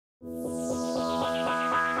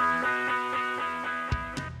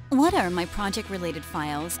What are my project-related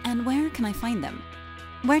files and where can I find them?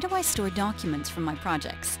 Where do I store documents from my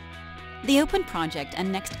projects? The OpenProject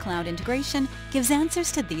and Nextcloud integration gives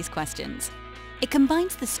answers to these questions. It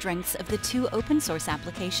combines the strengths of the two open-source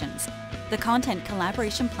applications, the content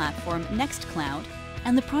collaboration platform Nextcloud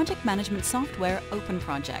and the project management software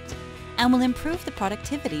OpenProject, and will improve the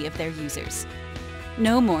productivity of their users.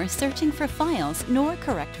 No more searching for files nor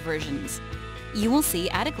correct versions. You will see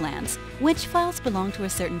at a glance which files belong to a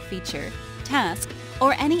certain feature, task,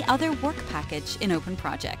 or any other work package in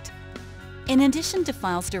OpenProject. In addition to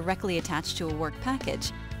files directly attached to a work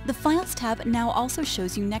package, the Files tab now also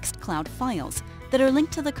shows you Nextcloud files that are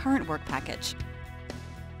linked to the current work package.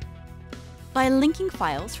 By linking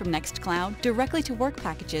files from Nextcloud directly to work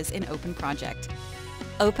packages in OpenProject,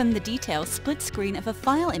 open the Details split screen of a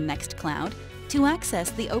file in Nextcloud to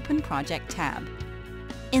access the OpenProject tab.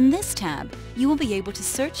 In this tab, you will be able to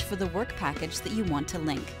search for the work package that you want to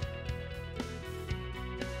link.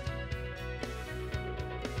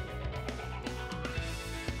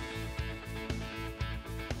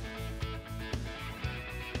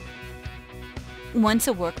 Once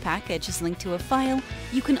a work package is linked to a file,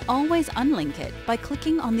 you can always unlink it by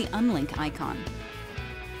clicking on the Unlink icon.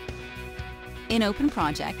 In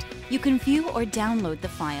OpenProject, you can view or download the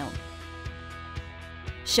file,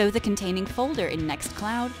 show the containing folder in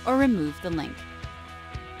Nextcloud, or remove the link.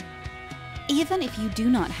 Even if you do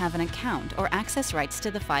not have an account or access rights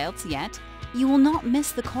to the files yet, you will not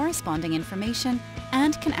miss the corresponding information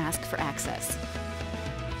and can ask for access.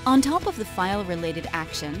 On top of the file-related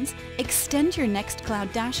actions, extend your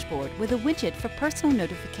Nextcloud Dashboard with a widget for personal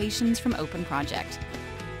notifications from OpenProject.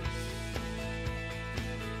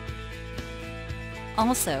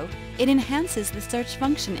 Also, it enhances the search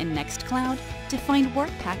function in Nextcloud to find work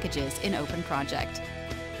packages in OpenProject.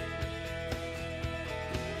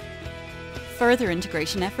 Further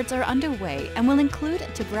integration efforts are underway and will include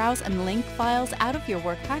to browse and link files out of your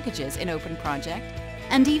work packages in OpenProject,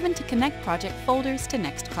 and even to connect project folders to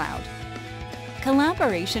Nextcloud.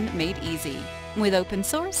 Collaboration made easy with open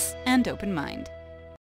source and open mind.